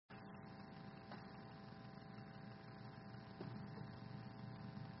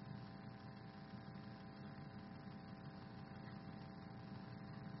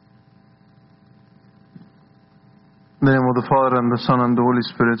In the name of the Father, and the Son, and the Holy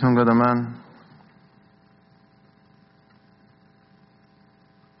Spirit, one God, Amen.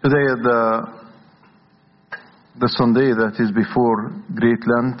 Today is the Sunday that is before Great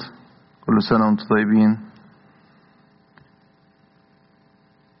Lent. كل سنة وانتم طيبين.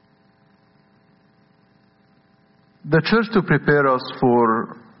 The church, to prepare us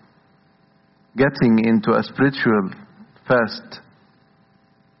for getting into a spiritual fast,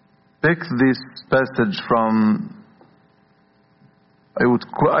 picked this passage from, I would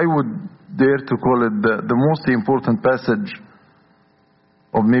dare to call it the most important passage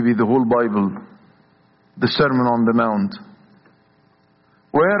of maybe the whole Bible, the Sermon on the Mount,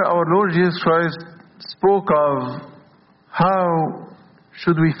 where our Lord Jesus Christ spoke of how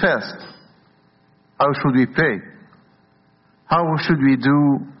should we fast, how should we pray, how should we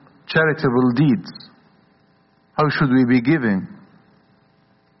do charitable deeds, how should we be giving.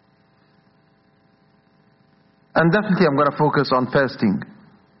 And definitely I'm going to focus on fasting.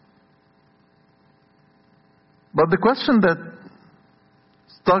 But the question that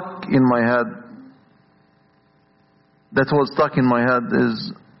stuck in my head,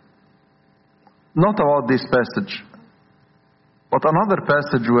 is not about this passage, but another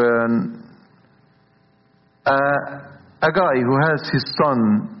passage when a guy who has his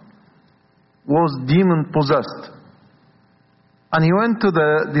son was demon possessed, and he went to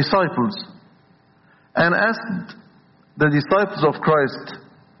the disciples and asked the disciples of Christ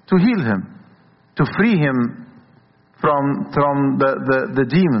to heal him, to free him from the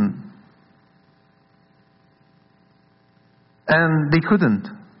demon. And they couldn't.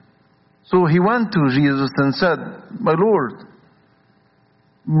 So he went to Jesus and said, "My Lord,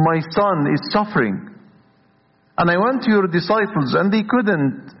 my son is suffering. And I went to your disciples and they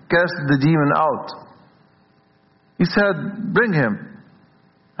couldn't cast the demon out." He said, "Bring him."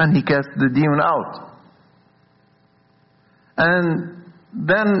 And he cast the demon out. And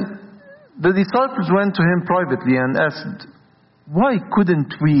then the disciples went to him privately and asked, "Why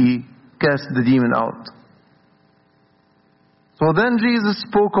couldn't we cast the demon out?" So then Jesus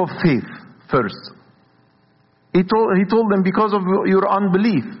spoke of faith first. He told them, because of your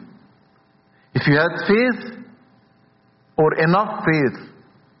unbelief. If you had faith, or enough faith,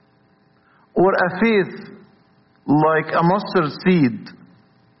 or a faith like a mustard seed,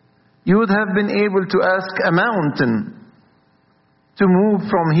 you would have been able to ask a mountain to move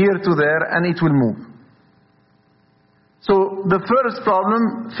from here to there, and it will move. So the first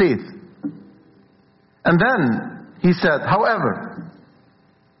problem, faith. And then he said, however,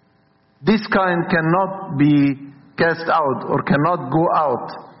 this kind cannot be cast out or cannot go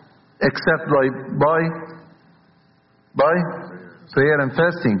out except by prayer and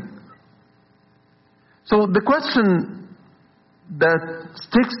fasting. So the question that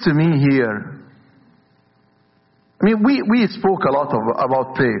sticks to me here, I mean, we spoke a lot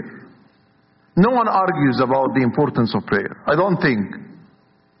about prayer. No one argues about the importance of prayer. I don't think.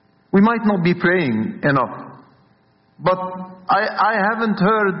 We might not be praying enough. But I haven't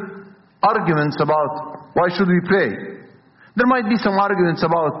heard arguments about why should we pray. There might be some arguments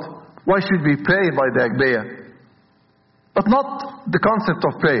about why should we pray by the Agpeya, but not the concept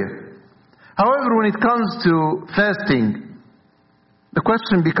of prayer. However, when it comes to fasting, the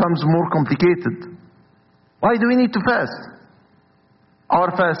question becomes more complicated. Why do we need to fast? Our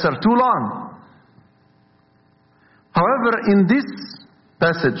fasts are too long. However, in this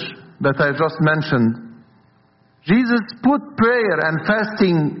passage that I just mentioned, Jesus put prayer and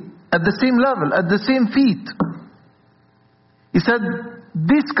fasting at the same level, at the same feet. He said,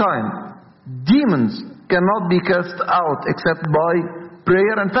 this kind, demons cannot be cast out except by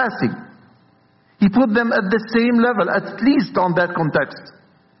prayer and fasting. He put them at the same level, at least on that context.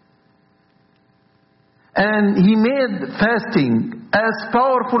 And he made fasting as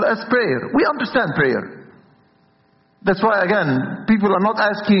powerful as prayer. We understand prayer. That's why, again, people are not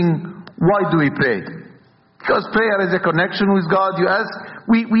asking, why do we pray? Because prayer is a connection with God. You ask,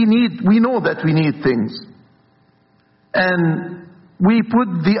 we know that we need things. And we put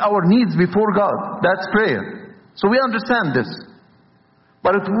our needs before God. That's prayer. So we understand this.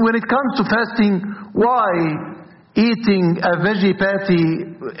 But when it comes to fasting, why eating a veggie patty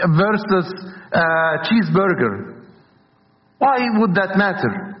versus a cheeseburger? Why would that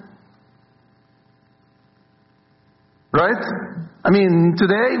matter? Right? I mean,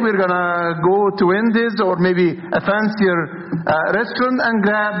 today we're going to go to Wendy's or maybe a fancier restaurant and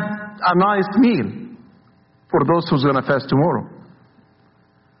grab a nice meal for those who's going to fast tomorrow.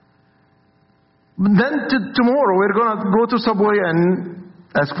 Then tomorrow we're going to go to Subway and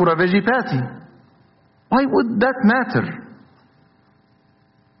ask for a veggie patty. Why would that matter?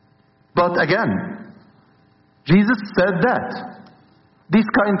 But again, Jesus said that. This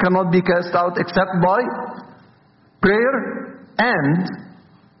kind cannot be cast out except by prayer and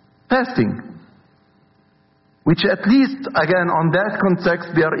fasting. Which at least, again, on that context,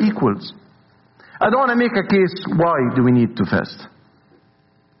 they are equals. I don't want to make a case why do we need to fast.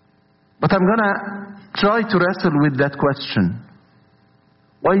 But I'm going to try to wrestle with that question.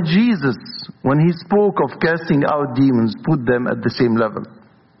 Why Jesus, when he spoke of casting out demons, put them at the same level?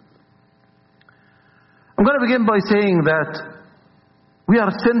 I'm going to begin by saying that we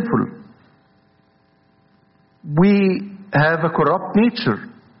are sinful. We have a corrupt nature.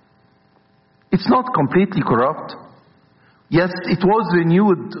 It's not completely corrupt. Yes, it was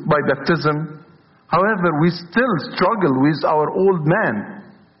renewed by baptism. However, we still struggle with our old man.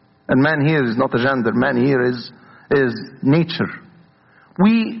 And man here is not a gender. Man here is nature.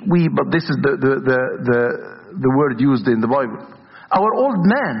 But this is the word used in the Bible. Our old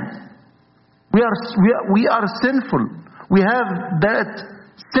man. We are sinful. We have that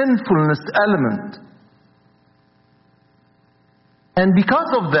sinfulness element. And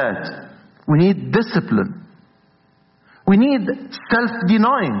because of that, we need discipline. We need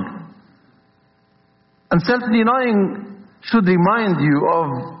self-denying. And self-denying should remind you of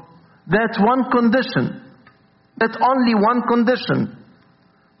that one condition, that only one condition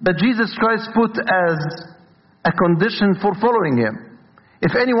that Jesus Christ put as a condition for following him.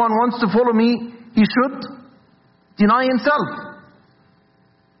 If anyone wants to follow me, he should deny himself.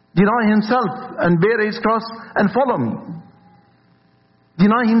 Deny himself and bear his cross and follow me.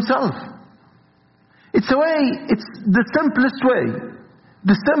 Deny himself. It's the simplest way,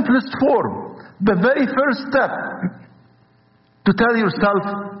 the simplest form, the very first step to tell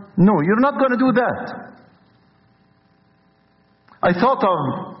yourself, no, you're not going to do that. I thought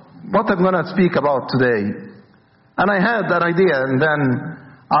of what I'm going to speak about today. And I had that idea, and then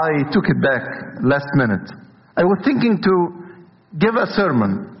I took it back last minute. I was thinking to give a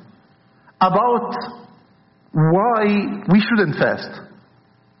sermon about why we shouldn't fast.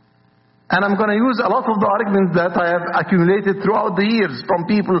 And I'm going to use a lot of the arguments that I have accumulated throughout the years from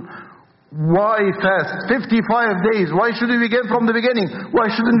people. Why fast? 55 days. Why should we begin from the beginning?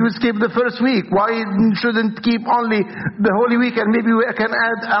 Why shouldn't we skip the first week? Why shouldn't keep only the Holy Week and maybe we can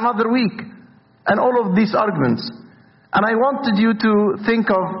add another week? And all of these arguments. And I wanted you to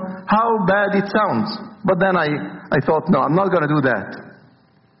think of how bad it sounds. But then I thought, no, I'm not going to do that.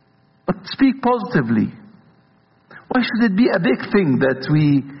 But speak positively. Why should it be a big thing that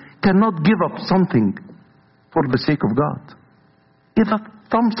we cannot give up something for the sake of God? Give up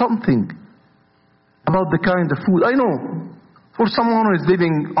something about the kind of food. I know, for someone who is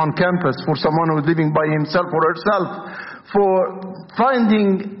living on campus, for someone who is living by himself or herself, for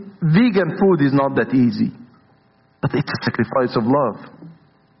finding vegan food is not that easy. But it's a sacrifice of love.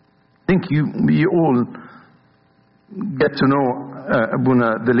 I think we all get to know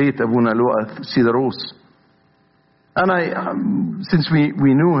the late Abuna Luath Sidaros. And since we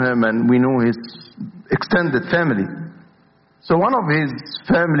knew him and we know his extended family. So one of his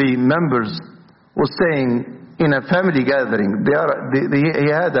family members was saying in a family gathering,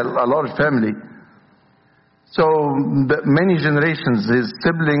 he had a large family. So many generations, his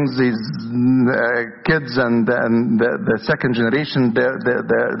siblings, his kids, and the second generation,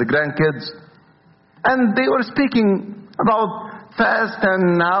 the grandkids. And they were speaking about fast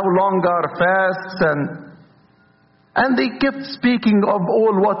and how long are fasts, and they kept speaking of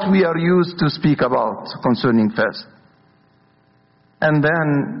all what we are used to speak about concerning fast. And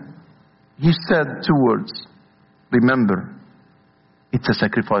then he said 2 words. Remember, it's a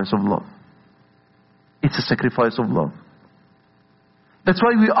sacrifice of love. It's a sacrifice of love. That's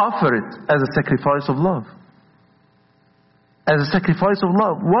why we offer it as a sacrifice of love. As a sacrifice of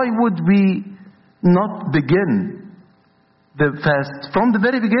love. Why would we not begin the fast from the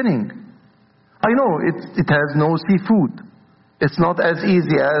very beginning? I know it has no seafood. It's not as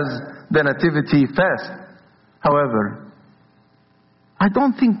easy as the Nativity fast. However, I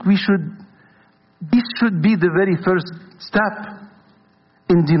don't think this should be the very first step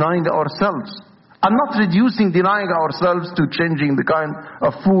in denying ourselves. I'm not reducing denying ourselves to changing the kind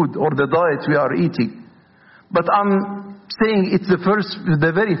of food or the diet we are eating. But I'm saying it's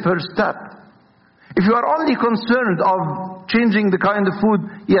the very first step. If you are only concerned of changing the kind of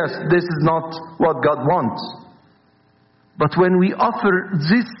food, yes, this is not what God wants. But when we offer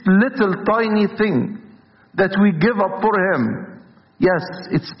this little tiny thing that we give up for Him, yes,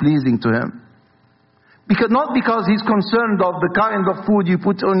 it's pleasing to Him. Not because He's concerned of the kind of food you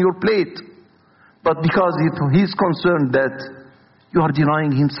put on your plate, but because He's concerned that you are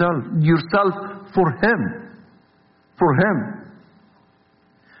denying yourself for Him. For Him.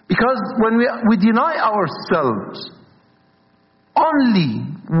 Because when we deny ourselves,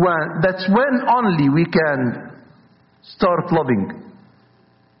 that's when only we can start loving.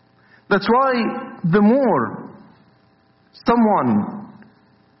 That's why the more someone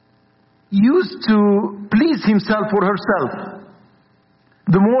used to please himself or herself,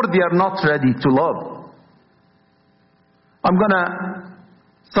 the more they are not ready to love. I'm gonna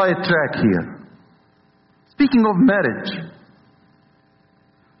sidetrack here. Speaking of marriage,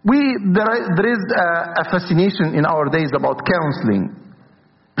 there is a fascination in our days about counseling,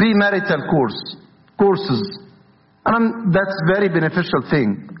 premarital courses, and that's a very beneficial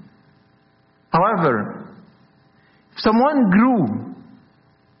thing. However, if someone grew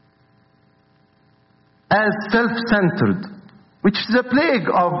as self-centered, which is a plague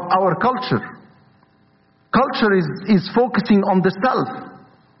of our culture. Culture is focusing on the self,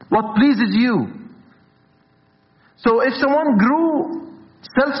 what pleases you. So if someone grew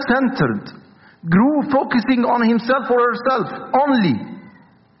self-centered, grew focusing on himself or herself only,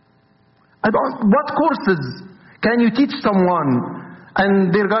 what courses can you teach someone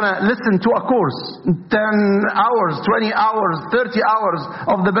and they're going to listen to a course, 10 hours, 20 hours, 30 hours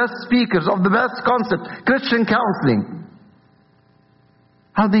of the best speakers, of the best concept, Christian counseling?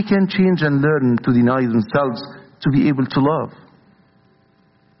 How they can change and learn to deny themselves to be able to love?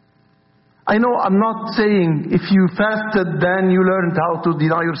 I know I'm not saying if you fasted then you learned how to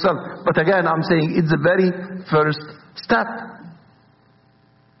deny yourself. But again, I'm saying it's the very first step.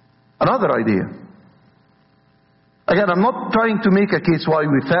 Another idea. Again, I'm not trying to make a case why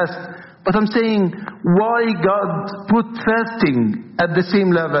we fast, but I'm saying why God put fasting at the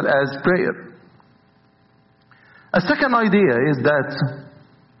same level as prayer. A second idea is that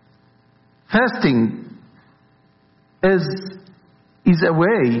fasting is a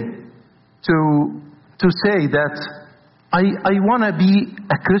way to say that I want to be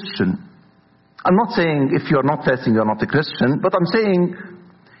a Christian. I'm not saying if you're not fasting, you're not a Christian, but I'm saying,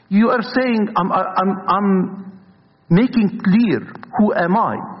 you are saying, I'm making clear, who am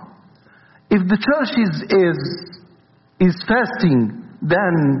I? If the church is fasting,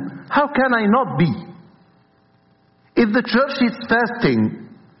 then how can I not be? If the church is fasting,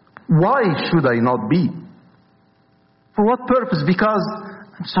 why should I not be? For what purpose? Because,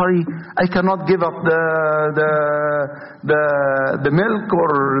 I'm sorry, I cannot give up the milk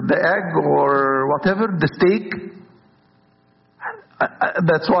or the egg or whatever, the steak.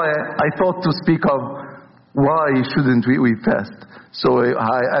 That's why I thought to speak of why shouldn't we fast. So,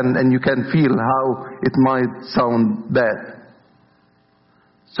 and you can feel how it might sound bad.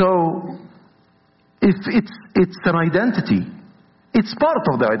 So, if it's an identity, it's part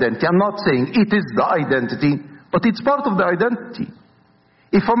of the identity. I'm not saying it is the identity, but it's part of the identity.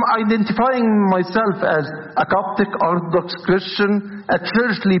 If I'm identifying myself as a Coptic, Orthodox Christian, a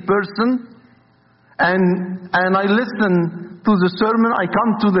churchly person, and I listen to the sermon, I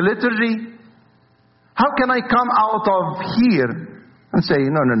come to the liturgy, how can I come out of here and say,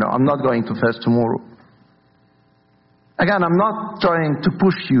 no, I'm not going to fast tomorrow? Again, I'm not trying to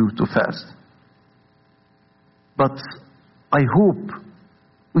push you to fast. But I hope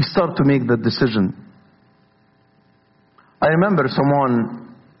we start to make that decision. I remember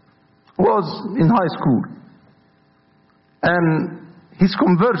someone who was in high school, and his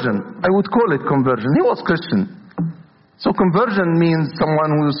conversion, I would call it conversion, he was Christian. So conversion means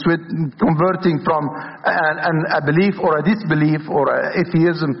someone who's converting from a belief or a disbelief or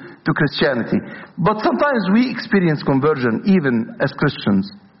atheism to Christianity. But sometimes we experience conversion even as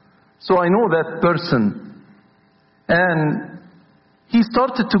Christians. So I know that person. And he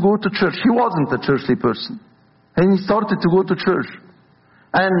started to go to church. He wasn't a churchly person. And he started to go to church.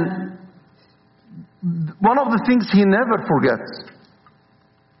 And one of the things he never forgets,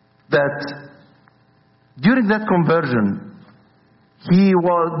 that during that conversion,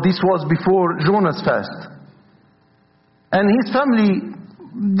 this was before Jonah's fast. And his family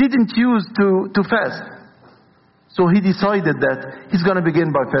didn't use to fast. So he decided that he's going to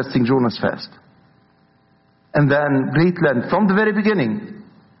begin by fasting Jonah's fast. And then Great Lent from the very beginning.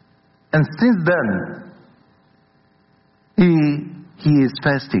 And since then, he is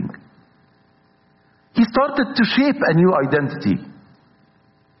fasting. He started to shape a new identity.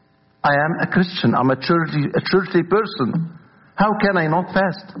 I am a Christian. I'm a churchly person. How can I not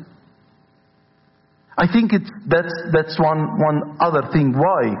fast? I think that's one other thing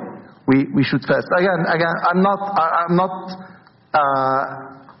why we should fast. Again, I'm not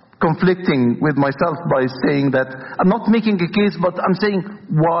conflicting with myself by saying that. I'm not making a case, but I'm saying,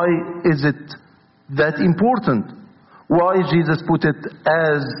 why is it that important? Why Jesus put it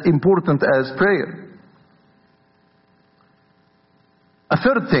as important as prayer? A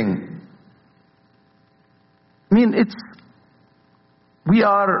third thing, we need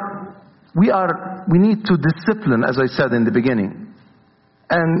to discipline, as I said in the beginning.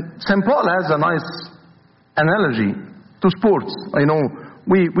 And St. Paul has a nice analogy to sports. I know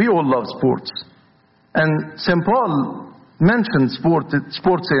we all love sports. And St. Paul mentioned sports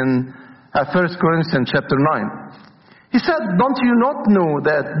in 1 Corinthians chapter 9. He said, don't you not know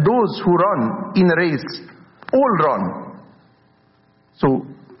that those who run in a race all run? So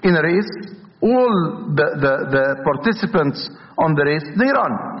in a race, all the participants on the race, they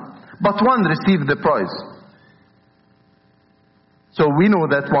run. But one received the prize. So we know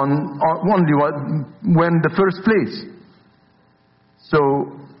that one only won the first place.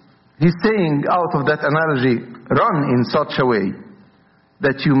 So he's saying out of that analogy, run in such a way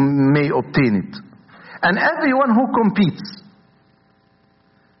that you may obtain it. And everyone who competes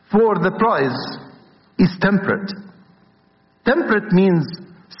for the prize is temperate. Temperate means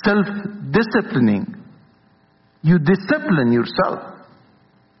self-disciplining. You discipline yourself.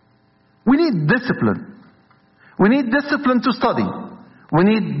 We need discipline. We need discipline to study. We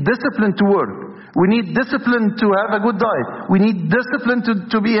need discipline to work. We need discipline to have a good diet. We need discipline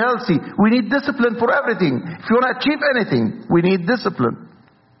to be healthy. We need discipline for everything. If you want to achieve anything, we need discipline.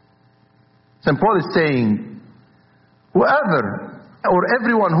 St. Paul is saying, whoever or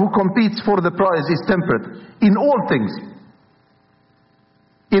everyone who competes for the prize is temperate in all things.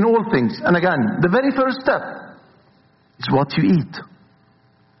 In all things. And again, the very first step is what you eat.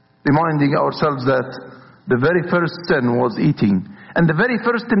 Reminding ourselves that the very first sin was eating. And the very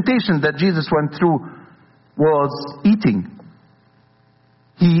first temptation that Jesus went through was eating.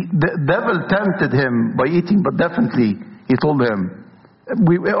 The devil tempted him by eating, but definitely he told him,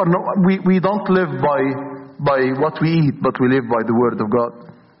 we don't live by what we eat, but we live by the word of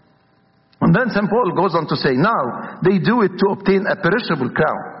God. And then St. Paul goes on to say, now they do it to obtain a perishable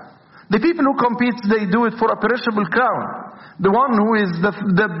crown. The people who compete, they do it for a perishable crown. The one who is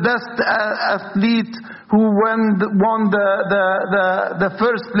the best athlete, who won the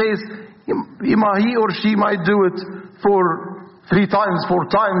first place, he or she might do it for 3 times, 4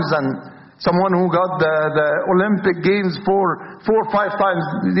 times, and someone who got the Olympic Games 4 or 5 times,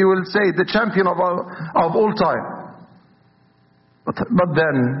 they will say the champion of all time. But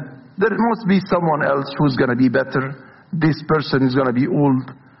then there must be someone else who's going to be better. This person is going to be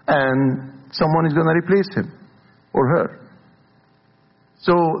old, and someone is going to replace him or her.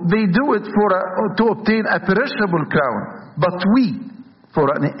 So they do it to obtain a perishable crown, but we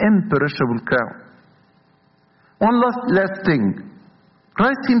for an imperishable crown. One last thing.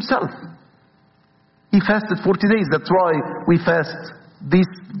 Christ himself, he fasted 40 days. That's why we fast this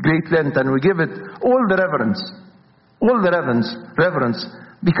great Lent and we give it all the reverence,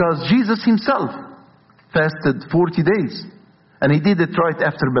 because Jesus himself fasted 40 days. And he did it right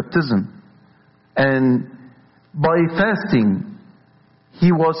after baptism. And by fasting,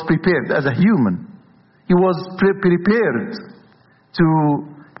 he was prepared as a human. He was prepared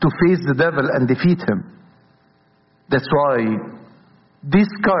to face the devil and defeat him. That's why this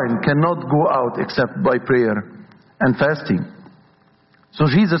kind cannot go out except by prayer and fasting. So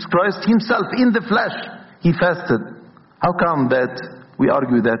Jesus Christ himself in the flesh, he fasted. How come that we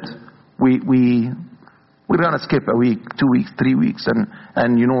argue that we're going to skip a week, 2 weeks, 3 weeks,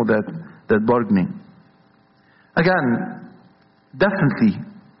 and you know that bargaining? Again, definitely,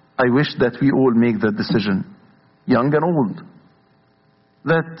 I wish that we all make that decision, young and old,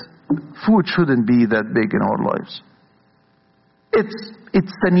 that food shouldn't be that big in our lives.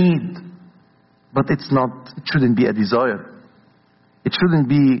 It's a need, but it shouldn't be a desire. It shouldn't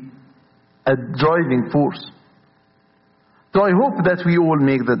be a driving force. So I hope that we all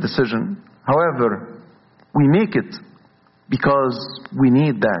make that decision. However, we make it because we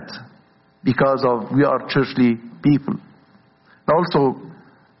need that, because we are churchly people. Also,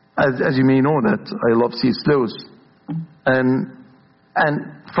 as you may know that I love C.S. Lewis, and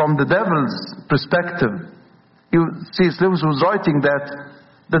from the devil's perspective, C.S. Lewis was writing that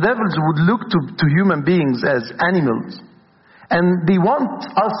the devils would look to human beings as animals, and they want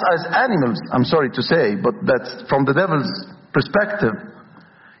us as animals. I'm sorry to say, but that's from the devil's perspective.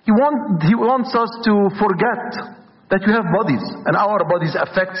 He wants us to forget that we have bodies, and our bodies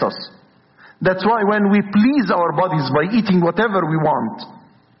affects us. That's why when we please our bodies by eating whatever we want,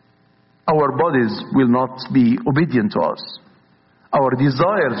 our bodies will not be obedient to us. Our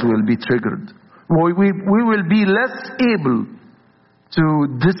desires will be triggered. We will be less able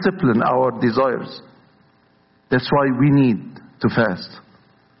to discipline our desires. That's why we need to fast.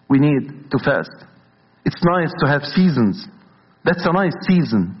 We need to fast. It's nice to have seasons. That's a nice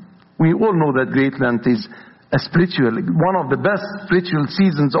season. We all know that Great Lent is one of the best spiritual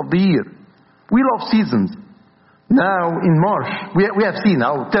seasons of the year. We love seasons. Now in March, we have seen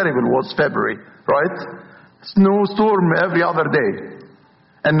how terrible was February, right? Snowstorm every other day.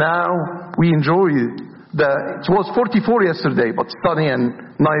 And now we enjoy it was 44 yesterday, but sunny and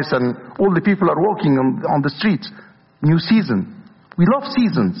nice, and all the people are walking on the streets. New season. We love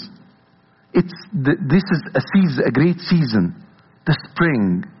seasons. This is a great season. The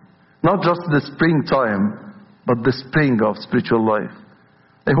spring. Not just the springtime, but the spring of spiritual life.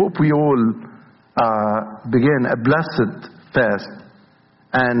 I hope we all begin a blessed fast,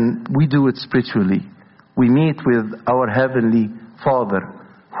 and we do it spiritually. We meet with our Heavenly Father,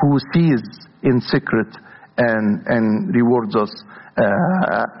 who sees in secret and rewards us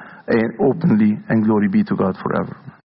openly, and glory be to God forever.